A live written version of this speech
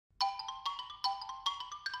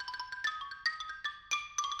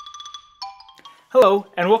Hello,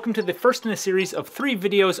 and welcome to the first in a series of 3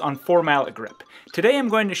 videos on 4 mallet grip. Today I'm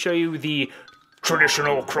going to show you the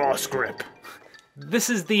traditional cross grip. This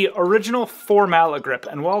is the original 4 mallet grip,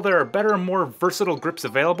 and while there are better and more versatile grips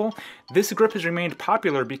available, this grip has remained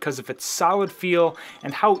popular because of its solid feel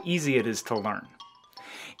and how easy it is to learn.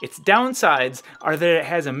 Its downsides are that it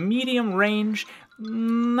has a medium range,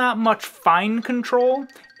 not much fine control,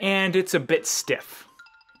 and it's a bit stiff.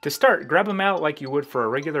 To start, grab a mallet like you would for a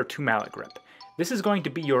regular 2 mallet grip. This is going to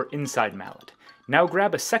be your inside mallet. Now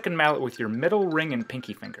grab a second mallet with your middle ring and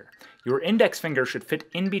pinky finger. Your index finger should fit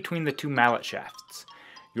in between the 2 mallet shafts.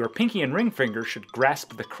 Your pinky and ring finger should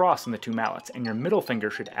grasp the cross in the 2 mallets, and your middle finger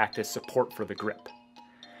should act as support for the grip.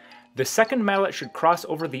 The second mallet should cross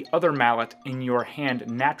over the other mallet in your hand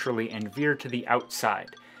naturally and veer to the outside,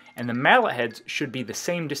 and the mallet heads should be the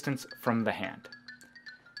same distance from the hand.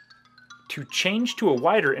 To change to a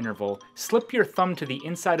wider interval, slip your thumb to the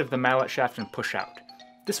inside of the mallet shaft and push out.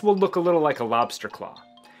 This will look a little like a lobster claw.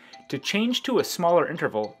 To change to a smaller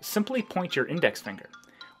interval, simply point your index finger.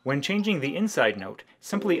 When changing the inside note,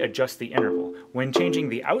 simply adjust the interval. When changing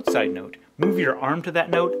the outside note, move your arm to that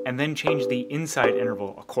note and then change the inside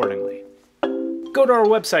interval accordingly. Go to our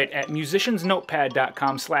website at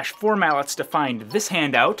musiciansnotepad.com/4mallets to find this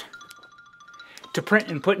handout to print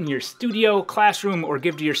and put in your studio, classroom, or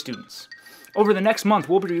give to your students. Over the next month,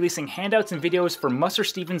 we'll be releasing handouts and videos for Musser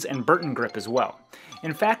Stevens and Burton grip as well.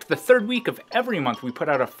 In fact, the third week of every month, we put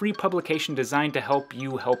out a free publication designed to help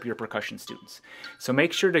you help your percussion students. So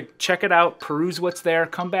make sure to check it out, peruse what's there,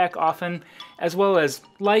 come back often, as well as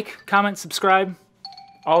like, comment, subscribe,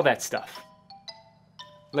 all that stuff.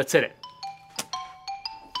 Let's hit it.